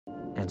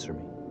Answer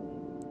me.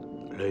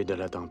 L'œil de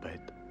la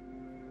tempête.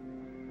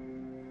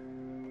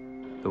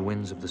 The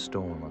winds of the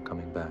storm are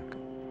coming back.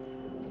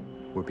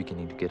 We're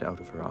beginning to get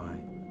out of her eye.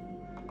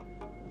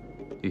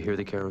 You hear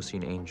the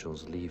kerosene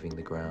angels leaving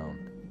the ground.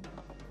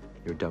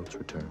 Your doubts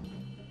return.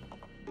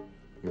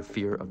 Your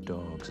fear of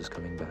dogs is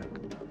coming back.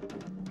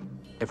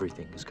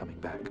 Everything is coming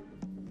back.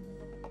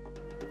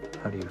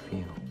 How do you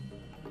feel?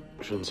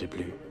 Je ne sais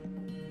plus.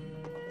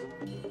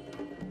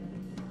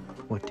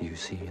 What do you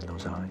see in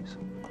those eyes?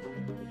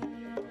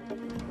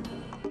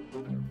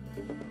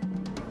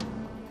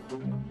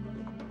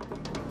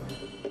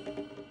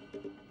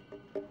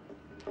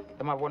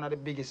 Them have one of the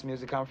biggest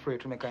music and free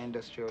to make an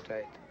industry out of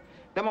it.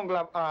 Them will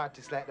have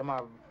artists like them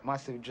have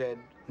Massive Dread,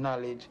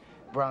 Knowledge,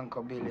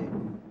 Bronco Billy,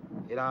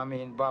 you know what I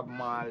mean, Bob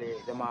Marley,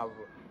 them have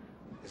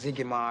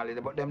Ziggy Marley,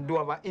 but them do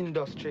have an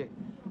industry.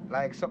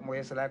 Like something where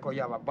you say like, oh,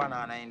 you have a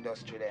banana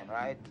industry then,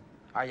 right?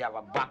 Or you have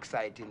a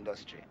backside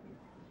industry.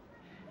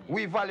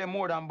 We value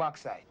more than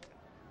backside.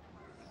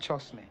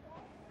 Trust me.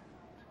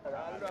 All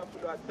right.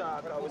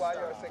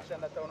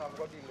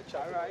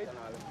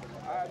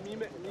 Me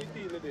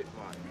deal with it,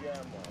 man. Yeah,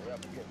 man. We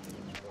have to get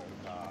things going.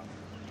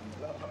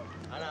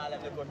 And all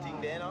of the good thing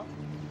there, no?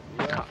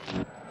 Yeah.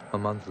 A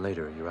month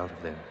later, you're out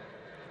of there.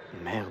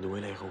 Merde, où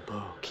est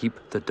l'aéroport? Keep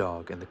the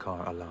dog in the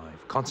car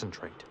alive.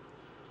 Concentrate.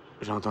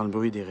 J'entends le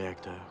bruit des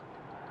réacteurs.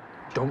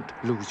 Don't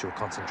lose your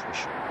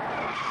concentration.